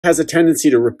has a tendency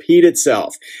to repeat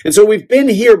itself. And so we've been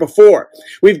here before.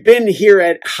 We've been here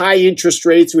at high interest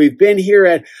rates. We've been here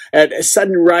at a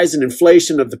sudden rise in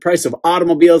inflation of the price of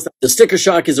automobiles. The sticker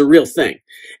shock is a real thing,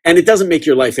 and it doesn't make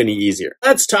your life any easier.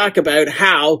 Let's talk about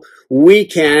how we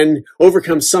can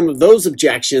overcome some of those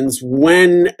objections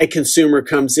when a consumer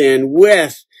comes in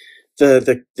with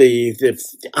the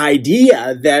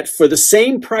idea that for the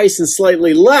same price and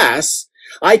slightly less,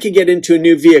 I could get into a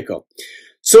new vehicle.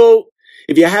 So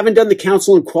if you haven't done the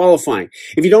counsel and qualifying,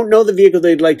 if you don't know the vehicle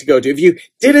they'd like to go to, if you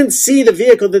didn't see the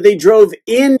vehicle that they drove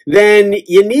in, then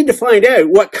you need to find out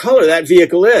what color that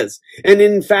vehicle is. And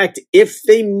in fact, if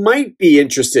they might be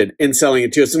interested in selling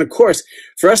it to us. And of course,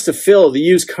 for us to fill the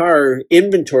used car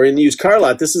inventory in the used car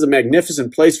lot, this is a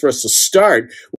magnificent place for us to start.